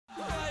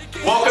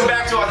Welcome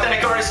back to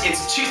Authentik Artists.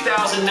 It's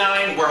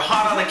 2009. We're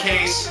hot on the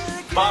case.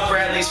 Bob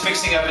Bradley's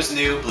fixing up his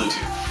new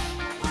Bluetooth.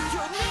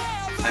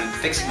 I'm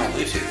fixing my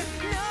Bluetooth.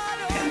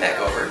 Hand back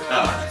over.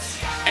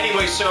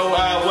 Anyway, so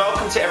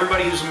welcome to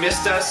everybody who's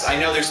missed us. I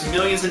know there's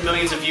millions and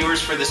millions of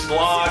viewers for this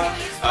blog.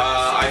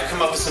 I've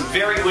come up with some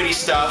very witty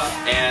stuff,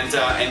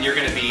 and you're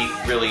going to be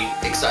really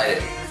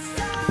Excited.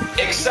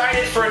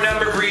 Excited for a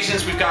number of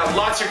reasons. We've got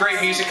lots of great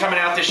music coming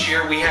out this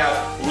year. We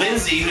have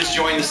Lindsay, who's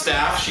joined the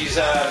staff.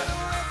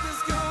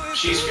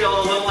 She's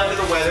feeling a little under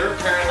the weather.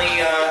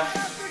 Apparently,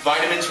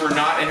 vitamins were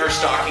not in her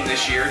stocking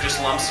this year, just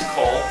lumps of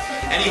coal.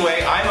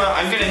 Anyway,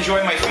 I'm going to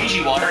enjoy my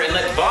Fiji water and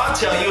let Bob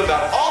tell you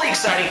about all the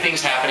exciting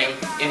things happening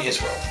in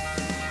his world.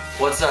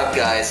 What's up,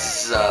 guys?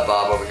 This is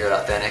Bob over here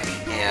at Authentik,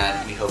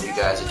 and we hope you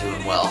guys are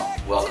doing well.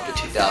 Welcome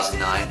to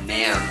 2009.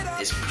 NAMM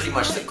is pretty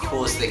much the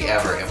coolest thing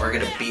ever, and we're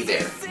going to be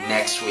there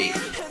next week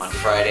on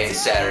Friday,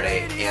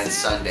 Saturday, and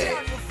Sunday,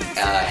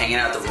 hanging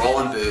out at the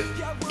Rollin'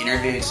 booth,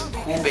 interviewing some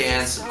cool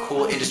bands, some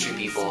cool industry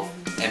people,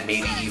 and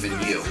maybe even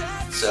you.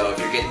 So if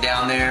you're getting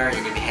down there,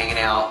 you're going to be hanging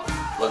out,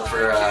 look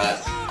for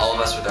all of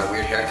us with our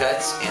weird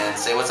haircuts, and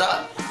say what's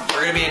up.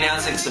 We're going to be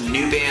announcing some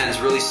new bands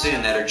really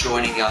soon that are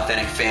joining the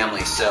Authentik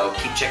family, so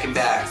keep checking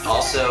back.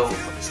 Also,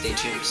 stay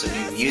tuned for some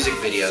new music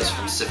videos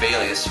from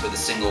Sibelius for the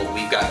single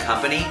We've Got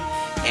Company,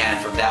 and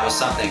from That Was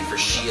Something for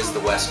She Is the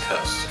West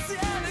Coast.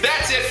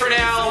 That's it for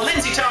now.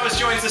 Lindsay Thomas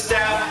joins the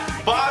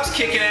staff. Bob's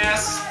kicking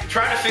ass,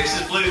 trying to fix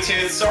his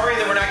Bluetooth. Sorry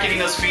that we're not getting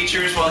those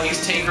features while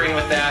he's tinkering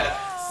with that.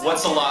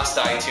 What's a lost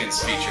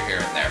iTunes feature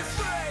here and there?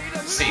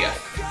 See ya.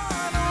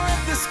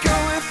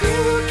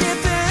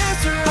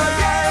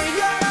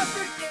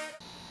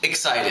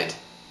 Excited.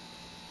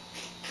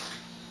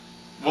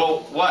 Well,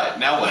 what?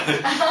 Now what?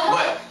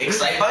 What?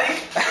 Excite Bike?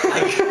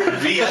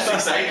 VS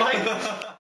Excite Bike?